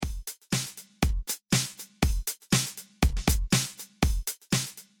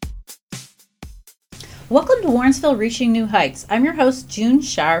Welcome to Warrensville Reaching New Heights. I'm your host, June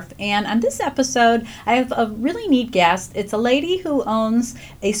Scharf, and on this episode, I have a really neat guest. It's a lady who owns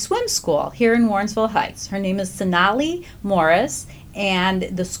a swim school here in Warrensville Heights. Her name is Sonali Morris, and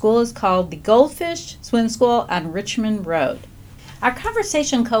the school is called the Goldfish Swim School on Richmond Road. Our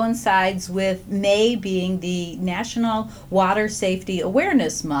conversation coincides with May being the National Water Safety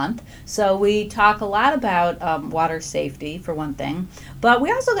Awareness Month, so we talk a lot about water safety, for one thing, but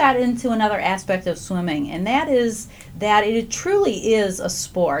we also got into another aspect of swimming, and that is that it truly is a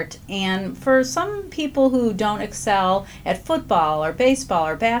sport, and for some people who don't excel at football or baseball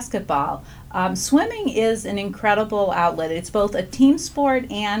or basketball, swimming is an incredible outlet. It's both a team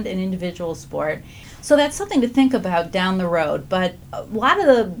sport and an individual sport. So that's something to think about down the road. But a lot of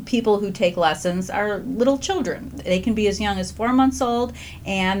the people who take lessons are little children. They can be as young as 4 months old,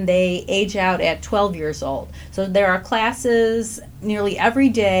 and they age out at 12 years old. So there are classes nearly every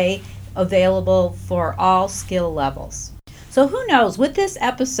day available for all skill levels. So who knows, with this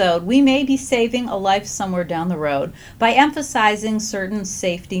episode, we may be saving a life somewhere down the road by emphasizing certain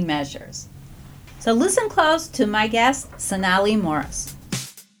safety measures. So listen close to my guest, Sonali Morris.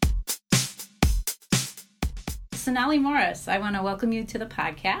 Sonali Morris, I want to welcome you to the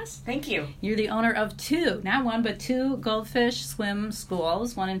podcast. Thank you. You're the owner of two, not one, but two Goldfish swim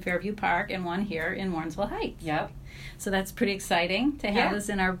schools, one in Fairview Park and one here in Warrensville Heights. Yep. So that's pretty exciting to have this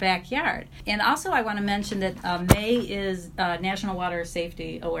in our backyard. And also I want to mention that May is National Water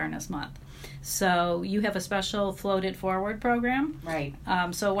Safety Awareness Month. So you have a special Float It Forward program. Right.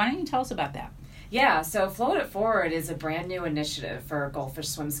 So why don't you tell us about that? Yeah, so Float It Forward is a brand new initiative for Goldfish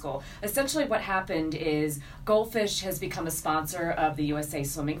Swim School. Essentially what happened is Goldfish has become a sponsor of the USA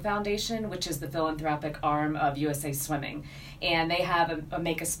Swimming Foundation, which is the philanthropic arm of USA Swimming. And they have a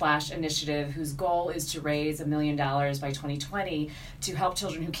Make a Splash initiative whose goal is to raise $1 million by 2020 to help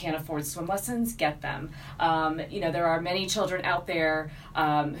children who can't afford swim lessons get them. There are many children out there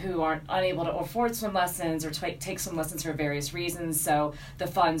who aren't unable to afford swim lessons or take swim lessons for various reasons. So the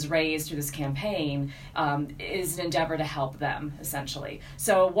funds raised through this campaign is an endeavor to help them, essentially.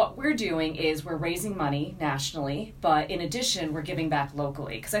 So what we're doing is we're raising money nationally, but in addition, we're giving back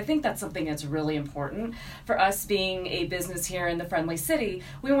locally. Because I think that's something that's really important. For us being a business here in the Friendly City,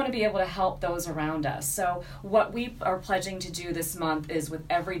 we want to be able to help those around us. So what we are pledging to do this month is with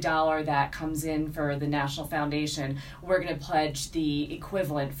every dollar that comes in for the National Foundation, we're going to pledge the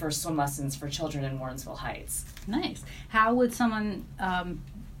equivalent for swim lessons for children in Warrensville Heights. Nice. How would someone,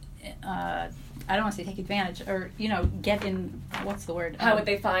 I don't want to say take advantage, or, get in, what's the word? How would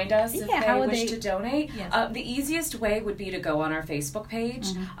they find us if they wish to donate? Yes. The easiest way would be to go on our Facebook page.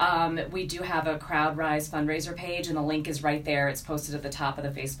 Mm-hmm. We do have a CrowdRise fundraiser page, and the link is right there. It's posted at the top of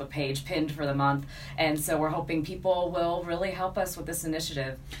the Facebook page, pinned for the month. And so we're hoping people will really help us with this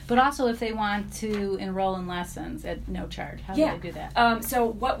initiative. But also if they want to enroll in lessons at no charge, how do they do that? So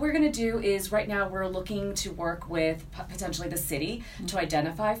what we're going to do is right now we're looking to work with potentially the city to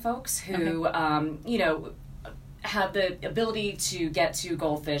identify folks who, have the ability to get to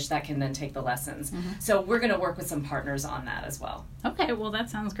Goldfish that can then take the lessons. Mm-hmm. So we're going to work with some partners on that as well. Okay, well that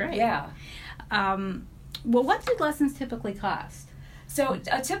sounds great. Yeah. What do lessons typically cost? So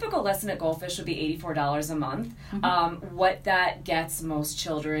a typical lesson at Goldfish would be $84 a month. Mm-hmm. What that gets most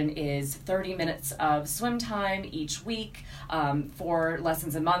children is 30 minutes of swim time each week, 4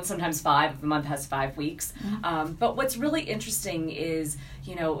 lessons a month, sometimes 5 if the month has 5 weeks. Mm-hmm. But what's really interesting is,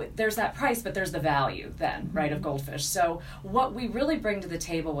 there's that price, but there's the value then, right, of Goldfish. So what we really bring to the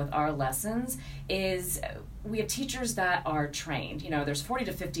table with our lessons is we have teachers that are trained. There's 40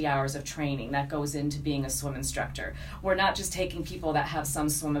 to 50 hours of training that goes into being a swim instructor. We're not just taking people that have some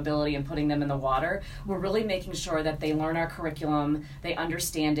swim ability and putting them in the water. We're really making sure that they learn our curriculum, they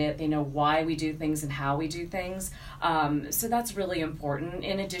understand it, they know why we do things and how we do things. So that's really important.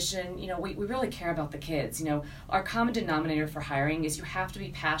 In addition, we really care about the kids. Our common denominator for hiring is you have to be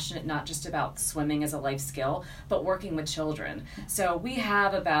passionate not just about swimming as a life skill, but working with children. So we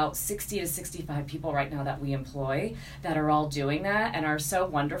have about 60 to 65 people right now that we employ that are all doing that and are so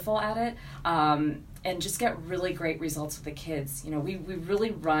wonderful at it. And just get really great results with the kids. We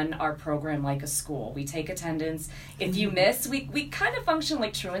really run our program like a school. We take attendance. If you miss, we kind of function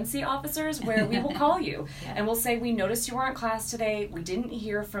like truancy officers where we will call you and we'll say, we noticed you weren't in class today. We didn't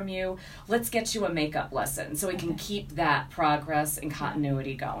hear from you. Let's get you a makeup lesson so we can keep that progress and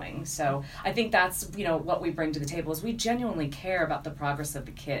continuity going. So I think that's, what we bring to the table is we genuinely care about the progress of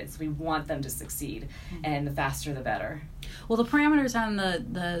the kids. We want them to succeed, and the faster the better. Well, the parameters on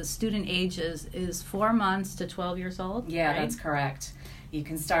the student ages is 4 months to 12 years old. Yeah, right? That's correct. You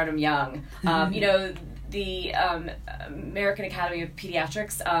can start them young. the American Academy of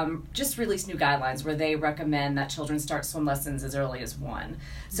Pediatrics just released new guidelines where they recommend that children start swim lessons as early as 1.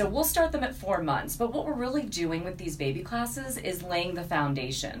 So we'll start them at 4 months. But what we're really doing with these baby classes is laying the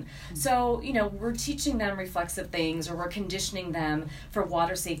foundation. So, we're teaching them reflexive things, or we're conditioning them for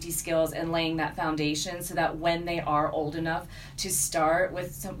water safety skills and laying that foundation so that when they are old enough to start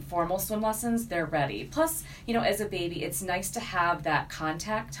with some formal swim lessons, they're ready. Plus, as a baby, it's nice to have that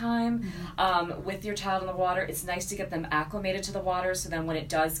contact time with your child in the water. It's nice to get them acclimated to the water, so then when it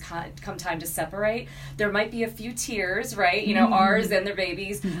does come time to separate, there might be a few tears, right? Ours and their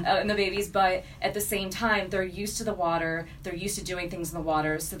babies, and the babies, but at the same time, they're used to the water, they're used to doing things in the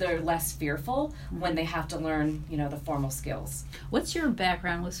water, so they're less fearful when they have to learn, the formal skills. What's your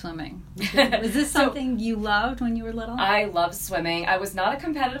background with swimming? Was this something you loved when you were little? I loved swimming. I was not a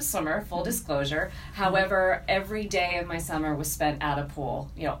competitive swimmer, full disclosure. However, every day of my summer was spent at a pool.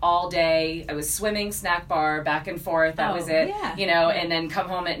 All day. I was swimming, snack bar, back and forth. That was it. Yeah. And then come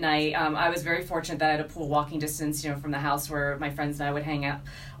home at night. I was very fortunate that I had a pool walking distance, from the house where my friends and I would hang out.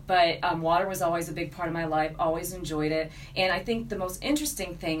 But water was always a big part of my life, always enjoyed it. And I think the most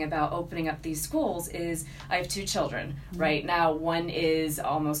interesting thing about opening up these schools is I have 2 children right now. One is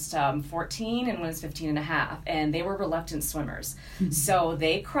almost 14 and one is 15 and a half. And they were reluctant swimmers. So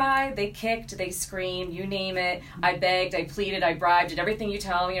they cried, they kicked, they screamed, you name it. I begged, I pleaded, I bribed, did everything you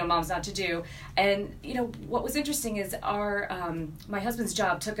tell moms not to do. And, what was interesting is my husband's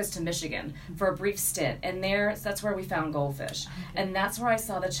job took us to Michigan for a brief stint. And that's where we found goldfish. And that's where I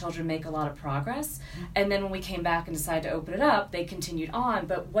saw the children make a lot of progress. And then when we came back and decided to open it up, they continued on.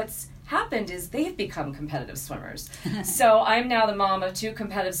 But what's happened is they've become competitive swimmers. So I'm now the mom of 2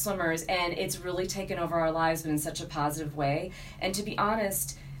 competitive swimmers, and it's really taken over our lives, but in such a positive way. And to be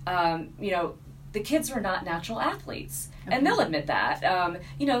honest, the kids were not natural athletes. And they'll admit that.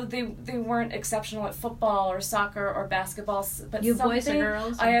 They weren't exceptional at football or soccer or basketball. But you have boys or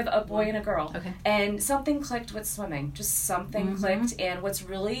girls? I have a boy and a girl. Okay. And something clicked with swimming. Just something clicked. And what's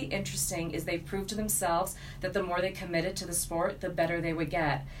really interesting is they proved to themselves that the more they committed to the sport, the better they would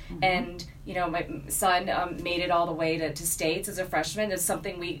get. And, my son made it all the way to states as a freshman. It's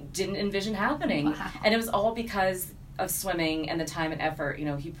something we didn't envision happening. Wow. And it was all because of swimming and the time and effort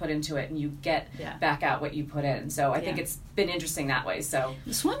he put into it, and you get back out what you put in. So I think it's been interesting that way. So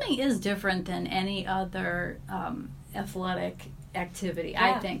swimming is different than any other athletic activity,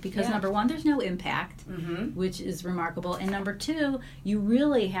 I think, because number one, there's no impact, which is remarkable, and number two, you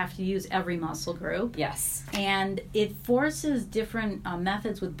really have to use every muscle group. Yes. And it forces different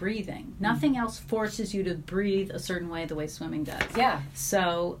methods with breathing. Nothing else forces you to breathe a certain way the way swimming does. Yeah.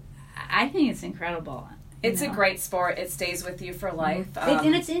 So I think it's incredible. It's a great sport. It stays with you for life.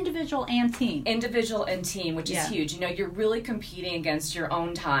 And it's individual and team. Individual and team, which is huge. You're really competing against your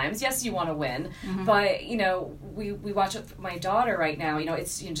own times. Yes, you want to win, but, we watch it with my daughter right now.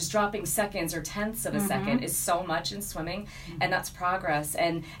 It's just dropping seconds or tenths of a second is so much in swimming, and that's progress.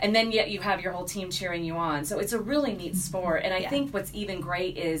 And then yet you have your whole team cheering you on. So it's a really neat sport. And I think what's even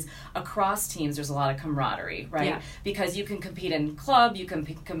great is across teams there's a lot of camaraderie, right? Yeah. Because you can compete in club, you can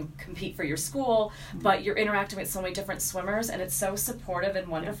compete for your school, but you're interacting with so many different swimmers, and it's so supportive and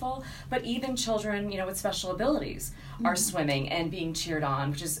wonderful. But even children, with special abilities are swimming and being cheered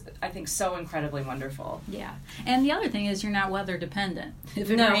on, which is, I think, so incredibly wonderful. Yeah. And the other thing is you're not weather dependent.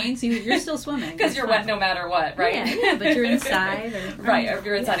 If it rains, you're still swimming. Because you're wet no matter what, right? Yeah, but you're inside. Right, if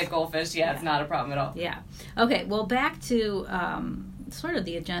you're inside a goldfish, it's not a problem at all. Yeah. Okay, well, back to sort of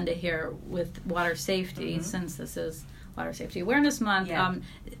the agenda here with water safety, since this is Water Safety Awareness Month. Yeah.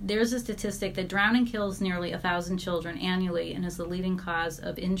 There's a statistic that drowning kills nearly 1,000 children annually and is the leading cause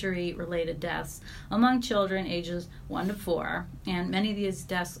of injury-related deaths among children ages 1 to 4. And many of these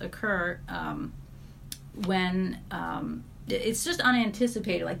deaths occur when it's just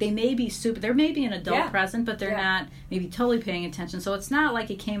unanticipated. Like there may be an adult present, but they're not maybe totally paying attention. So it's not like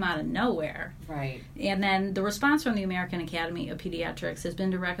it came out of nowhere. Right. And then the response from the American Academy of Pediatrics has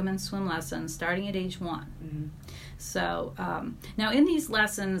been to recommend swim lessons starting at age 1. So now in these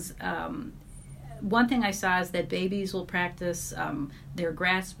lessons, one thing I saw is that babies will practice their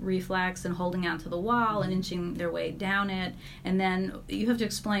grasp reflex and holding onto the wall and inching their way down it. And then you have to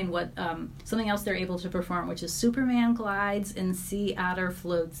explain what something else they're able to perform, which is Superman glides and sea otter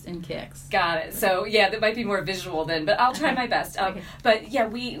floats and kicks. Got it. So that might be more visual then, but I'll try my best. But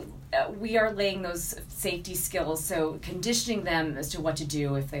we are laying those safety skills, so conditioning them as to what to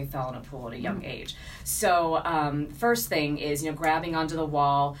do if they fell in a pool at a young age. So first thing is, grabbing onto the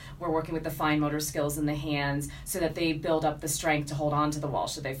wall. We're working with the fine motor skills in the hands so that they build up the strength to hold on to the wall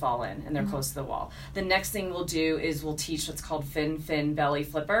should they fall in and they're close to the wall. The next thing we'll do is we'll teach what's called fin, belly,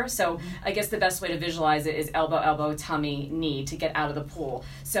 flipper. So I guess the best way to visualize it is elbow, tummy, knee to get out of the pool.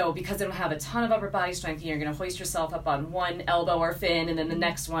 So because they don't have a ton of upper body strength, you're going to hoist yourself up on one elbow or fin, and then the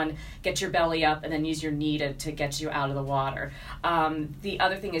next one, get your belly up, and then use your knee to get you out of the water. The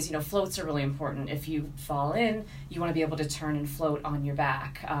other thing is, floats are really important. If you fall in, you want to be able to turn and float on your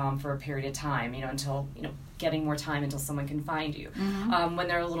back for a period of time, until, getting more time until someone can find you. When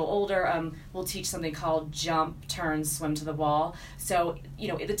they're a little older, we'll teach something called jump, turn, swim to the wall. So,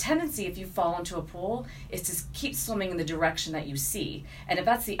 the tendency if you fall into a pool is to keep swimming in the direction that you see. And if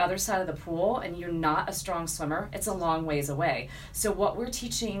that's the other side of the pool and you're not a strong swimmer, it's a long ways away. So what we're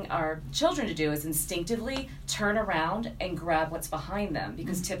teaching our children to do is instinctively turn around and grab what's behind them,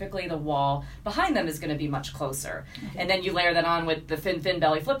 because typically the wall behind them is going to be much closer. And then you layer that on with the fin,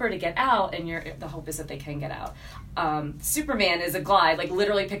 belly, flipper to get out, and the hope is that they can get out. Superman is a glide, like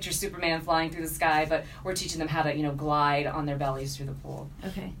literally picture Superman flying through the sky, but we're teaching them how to, glide on their bellies through the pool.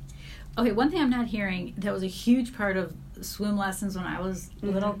 Okay, one thing I'm not hearing that was a huge part of swim lessons when I was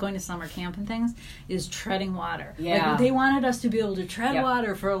little, going to summer camp and things, is treading water. Yeah. Like, they wanted us to be able to tread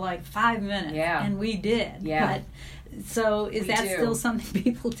water for like 5 minutes, and we did. But so is that still something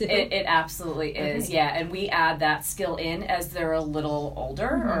people do? It absolutely is, and we add that skill in as they're a little older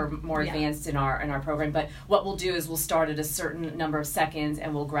or more advanced in our program. But what we'll do is we'll start at a certain number of seconds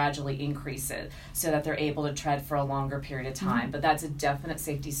and we'll gradually increase it so that they're able to tread for a longer period of time. But that's a definite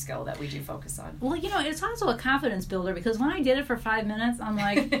safety skill that we do focus on. Well, it's also a confidence builder, because when I did it for 5 minutes, I'm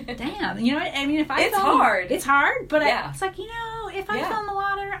like, damn, I mean, if I it's hard. It's hard, but it's like, if I fell in the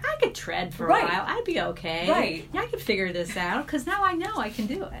water, I could tread for a while. I'd be okay. Right. I could figure this out, because now I know I can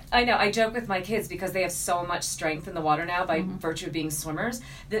do it. I know. I joke with my kids, because they have so much strength in the water now by virtue of being swimmers,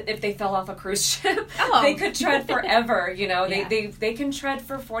 that if they fell off a cruise ship, they could tread forever. They can tread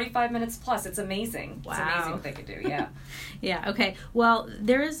for 45 minutes plus. It's amazing. Wow. It's amazing what they could do. Yeah. Okay. Well,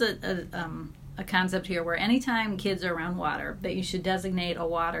 there is a concept here where anytime kids are around water, that you should designate a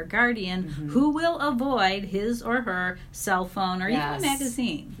water guardian who will avoid his or her cell phone or even a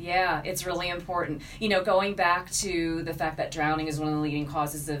magazine. Yeah, it's really important. Going back to the fact that drowning is one of the leading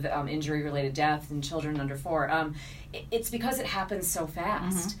causes of injury-related death in children under 4, it's because it happens so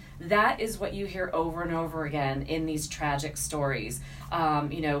fast. That is what you hear over and over again in these tragic stories.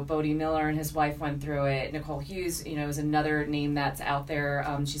 Bodie Miller and his wife went through it. Nicole Hughes, is another name that's out there.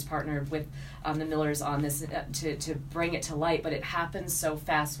 She's partnered with the Millers on this to bring it to light, but it happens so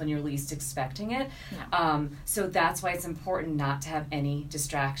fast when you're least expecting it. So that's why it's important not to have any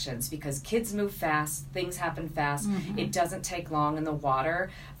distractions, because kids move fast, things happen fast. It doesn't take long in the water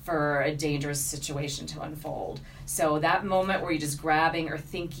for a dangerous situation to unfold. So that moment where you're just grabbing or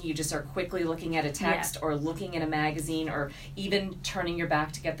thinking, you just are quickly looking at a text or looking in a magazine or even turning your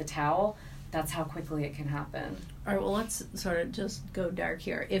back to get the towel, that's how quickly it can happen. All right, well, let's sort of just go dark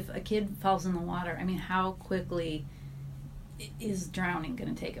here. If a kid falls in the water, how quickly is drowning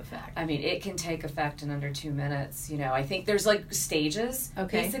going to take effect? It can take effect in under 2 minutes. I think there's stages,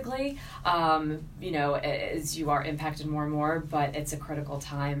 basically, as you are impacted more and more, but it's a critical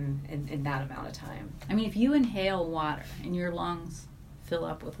time in that amount of time. If you inhale water and your lungs fill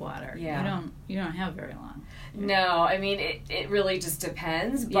up with water, you don't have very long. No, it really just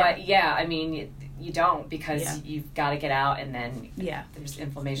depends, but you don't, because you've got to get out, and then there's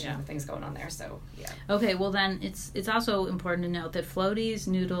inflammation and things going on there. So Okay, well then it's also important to note that floaties,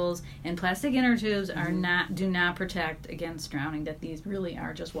 noodles, and plastic inner tubes are do not protect against drowning. That these really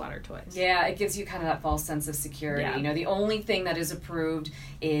are just water toys. Yeah, it gives you kind of that false sense of security. The only thing that is approved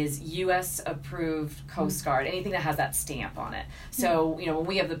is U.S. approved Coast Guard. Anything that has that stamp on it. So when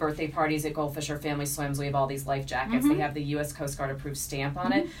we have the birthday parties at Goldfish or Family Swims, we have all these life jackets. They have the U.S. Coast Guard approved stamp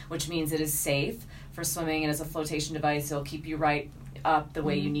on it, which means it is safe for swimming, and as a flotation device, it'll keep you right up the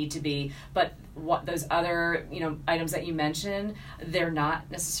way you need to be. But what those other items that you mentioned, they're not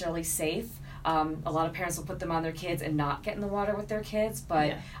necessarily safe. A lot of parents will put them on their kids and not get in the water with their kids,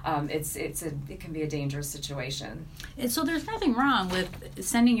 but it can be a dangerous situation. And so there's nothing wrong with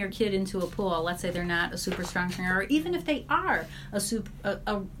sending your kid into a pool. Let's say they're not a super strong swimmer, or even if they are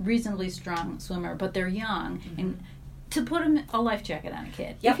a reasonably strong swimmer, but they're young, and to put a life jacket on a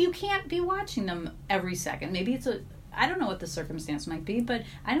kid. If you can't be watching them every second, maybe I don't know what the circumstance might be, but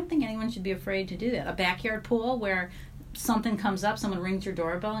I don't think anyone should be afraid to do that. A backyard pool where something comes up, someone rings your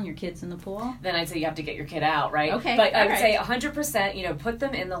doorbell and your kid's in the pool? Then I'd say you have to get your kid out, right? Okay. But I would right. say 100%, put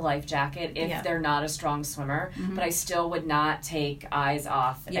them in the life jacket if they're not a strong swimmer. Mm-hmm. But I still would not take eyes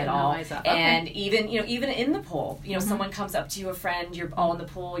off at no all. Eyes off. And okay. even in the pool, Mm-hmm. someone comes up to you, a friend, you're all in the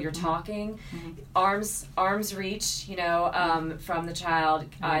pool, you're talking, arms reach, from the child,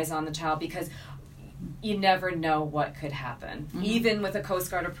 eyes on the child, because you never know what could happen. Even with a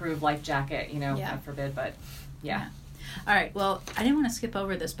Coast Guard approved life jacket, God forbid, but yeah. All right, well, I didn't want to skip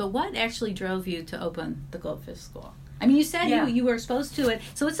over this, but what actually drove you to open the Goldfish School? I mean, you said you were exposed to it,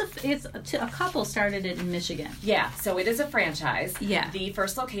 so a couple started it in Michigan. Yeah, so it is a franchise. Yeah. The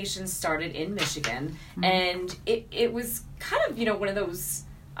first location started in Michigan, and it was kind of, one of those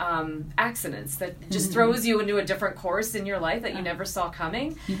accidents that just throws you into a different course in your life that you never saw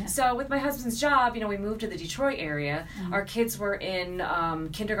coming. Yeah. So with my husband's job, we moved to the Detroit area. Our kids were in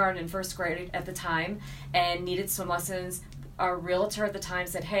kindergarten and first grade at the time and needed swim lessons. Our realtor at the time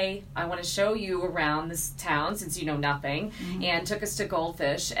said, hey, I want to show you around this town since you know nothing, and took us to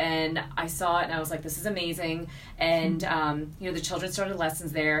Goldfish, and I saw it and I was like, this is amazing. And the children started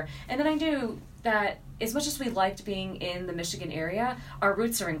lessons there, and then I knew that as much as we liked being in the Michigan area, our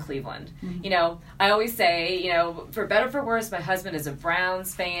roots are in Cleveland. I always say, for better or for worse, my husband is a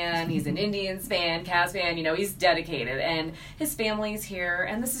Browns fan, he's an Indians fan, Cavs fan, he's dedicated, and his family's here,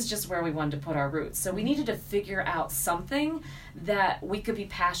 and this is just where we wanted to put our roots. So we needed to figure out something that we could be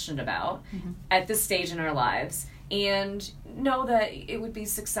passionate about at this stage in our lives, and know that it would be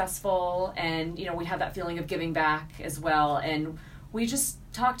successful, and we'd have that feeling of giving back as well. And we just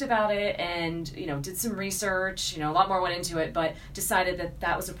talked about it and did some research, a lot more went into it, but decided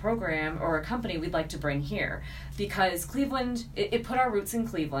that was a program or a company we'd like to bring here, because Cleveland, it put our roots in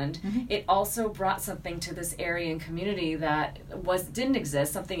Cleveland. It also brought something to this area and community that didn't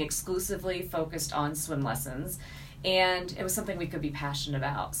exist, something exclusively focused on swim lessons. And it was something we could be passionate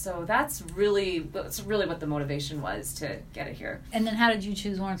about. So that's really what the motivation was to get it here. And then how did you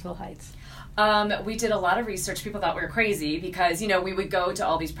choose Lawrenceville Heights? We did a lot of research. People thought we were crazy because, we would go to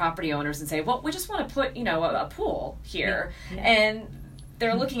all these property owners and say, well, we just want to put, a pool here. Yeah. And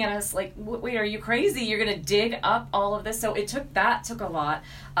they're looking at us like, wait, are you crazy? You're going to dig up all of this? So it took a lot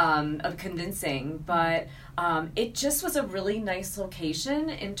of convincing, but it just was a really nice location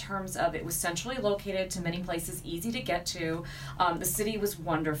in terms of it was centrally located to many places, easy to get to. The city was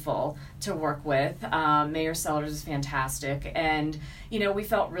wonderful to work with. Mayor Sellers is fantastic, and we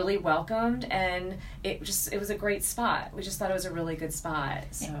felt really welcomed, and it was a great spot. We just thought it was a really good spot.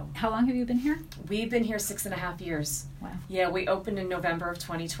 So how long have you been here? We've been here 6.5 years. Wow. Yeah, we opened in November of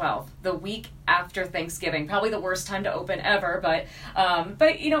 2012, the week after Thanksgiving. Probably the worst time to open ever, but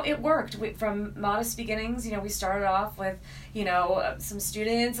it worked. From modest beginnings, we started off with some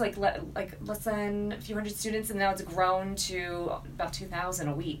students, like less than a few hundred students, and now it's grown to about 2,000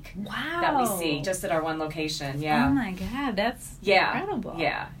 a week. Wow. That we see just at our one location. Yeah. Oh my God, that's incredible.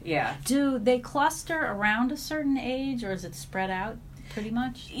 Yeah. Do they cluster around a certain age, or is it spread out pretty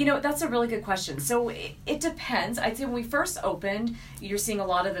much? That's a really good question. So it depends. I'd say when we first opened, you're seeing a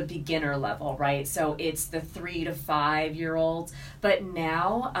lot of the beginner level, right? So it's the 3 to 5 year olds, but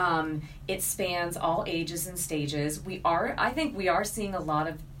now it spans all ages and stages. I think we are seeing a lot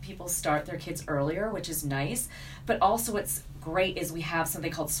of people start their kids earlier, which is nice, but also what's great is we have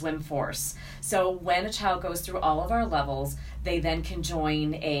something called Swim Force. So when a child goes through all of our levels, they then can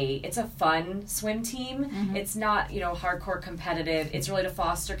join it's a fun swim team. It's not, hardcore competitive. It's really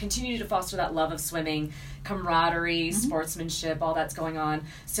to continue to foster that love of swimming, camaraderie, sportsmanship, all that's going on.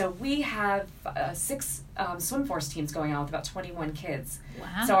 So we have 6 Swim Force teams going on with about 21 kids.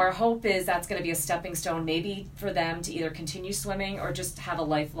 Wow. So our hope is that's going to be a stepping stone maybe for them to either continue swimming or just have a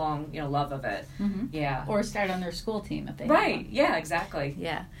lifelong, love of it. Yeah. Or start on their school team if they Right. Yeah, exactly.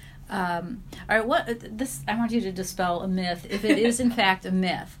 Yeah. All right. I want you to dispel a myth, if it is in fact a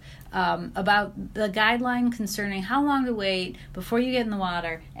myth, about the guideline concerning how long to wait before you get in the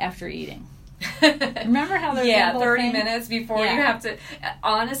water after eating. Remember how there's that whole 30 thing? minutes before you have to.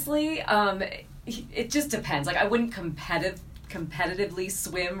 Honestly, it just depends. Like I wouldn't competitively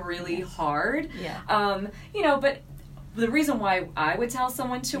swim really hard. Yeah. But the reason why I would tell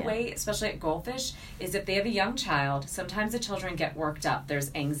someone to wait, especially at Goldfish, is if they have a young child, sometimes the children get worked up. There's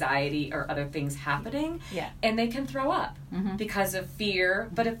anxiety or other things happening, and they can throw up because of fear.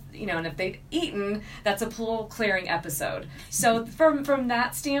 But if they've eaten, that's a pool clearing episode. So from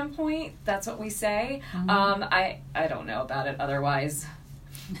that standpoint, that's what we say. I don't know about it otherwise.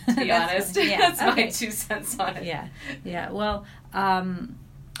 To be honest, that's my 2 cents on it. Yeah. Well,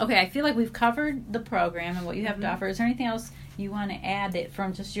 okay. I feel like we've covered the program and what you have to offer. Is there anything else you want to add that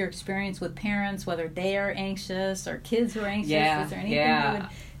from just your experience with parents, whether they are anxious or kids who are anxious? Yeah, is there anything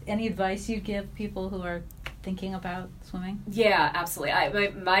any advice you'd give people who are thinking about swimming? Yeah,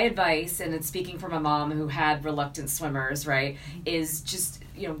 absolutely. My advice, and it's speaking from a mom who had reluctant swimmers, right, is just,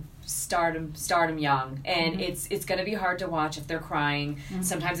 start them young. And it's going to be hard to watch if they're crying.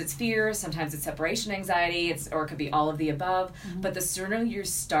 Sometimes it's fear, sometimes it's separation anxiety, or it could be all of the above. But the sooner you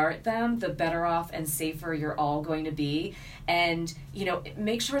start them, the better off and safer you're all going to be. And,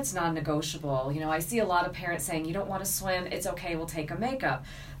 make sure it's non-negotiable. I see a lot of parents saying, you don't want to swim, it's okay, we'll take a makeup.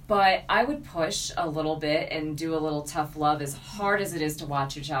 But I would push a little bit and do a little tough love, as hard as it is to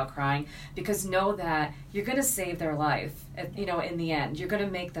watch your child crying, because know that you're going to save their life, in the end. You're going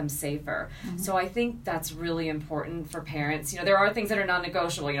to make them safer. So I think that's really important for parents. There are things that are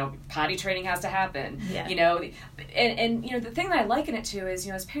non-negotiable. Potty training has to happen. Yeah. And the thing that I liken it to is,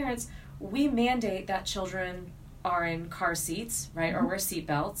 as parents, we mandate that children are in car seats, right, or wear seat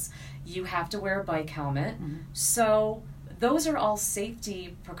belts. You have to wear a bike helmet. So those are all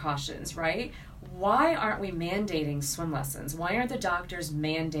safety precautions, right? Why aren't we mandating swim lessons? Why aren't the doctors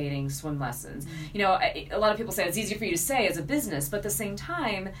mandating swim lessons? A lot of people say it's easy for you to say as a business, but at the same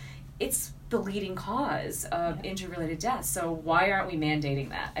time, it's the leading cause of injury-related deaths. So why aren't we mandating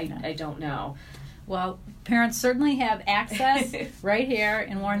that? I don't know. Well, parents certainly have access right here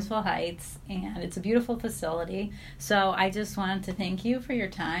in Warrensville Heights, and it's a beautiful facility. So I just wanted to thank you for your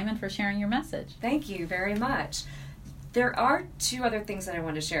time and for sharing your message. Thank you very much. There are two other things that I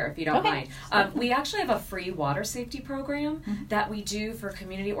want to share, if you don't mind. We actually have a free water safety program that we do for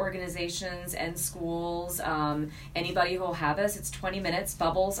community organizations and schools. Anybody who will have us, it's 20 minutes.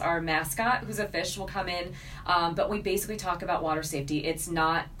 Bubbles, our mascot, who's a fish, will come in. But we basically talk about water safety. It's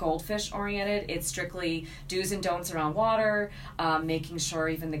not goldfish oriented. It's strictly do's and don'ts around water, making sure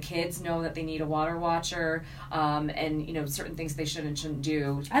even the kids know that they need a water watcher, and certain things they should and shouldn't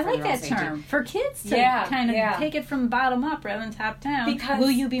do. I like that term. For kids to kind of take it from bottom up rather than top down. Because, will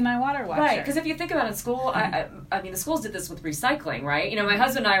you be my water watcher? Right, because if you think about it in school, I mean, the schools did this with recycling, right? My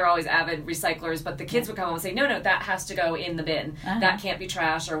husband and I are always avid recyclers, but the kids would come home and say, no, that has to go in the bin. That can't be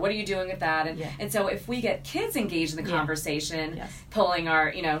trash, or what are you doing with that? And so if we get kids engaged in the conversation, pulling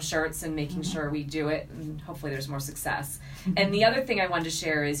our, shirts and making sure we do it, and hopefully there's more success. And the other thing I wanted to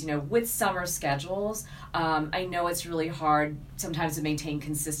share is, with summer schedules, I know it's really hard sometimes to maintain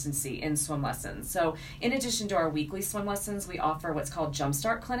consistency in swim lessons. So in addition to our weekly swim lessons, we offer what's called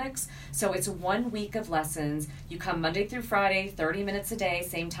Jumpstart clinics. So it's 1 week of lessons. You come Monday through Friday, 30 minutes a day,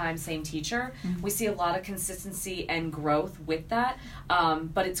 same time, same teacher. We see a lot of consistency and growth with that.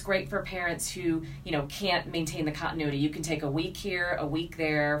 But it's great for parents who, can't maintain the continuity. You can take a week here, a week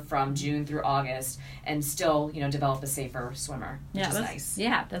there from June through August and still, develop a safer swimmer, which is nice.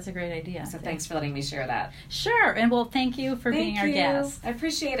 Yeah, that's a great idea. So thanks for letting me share that. Sure. And well, thank you for being our guest. I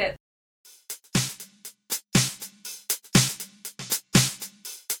appreciate it.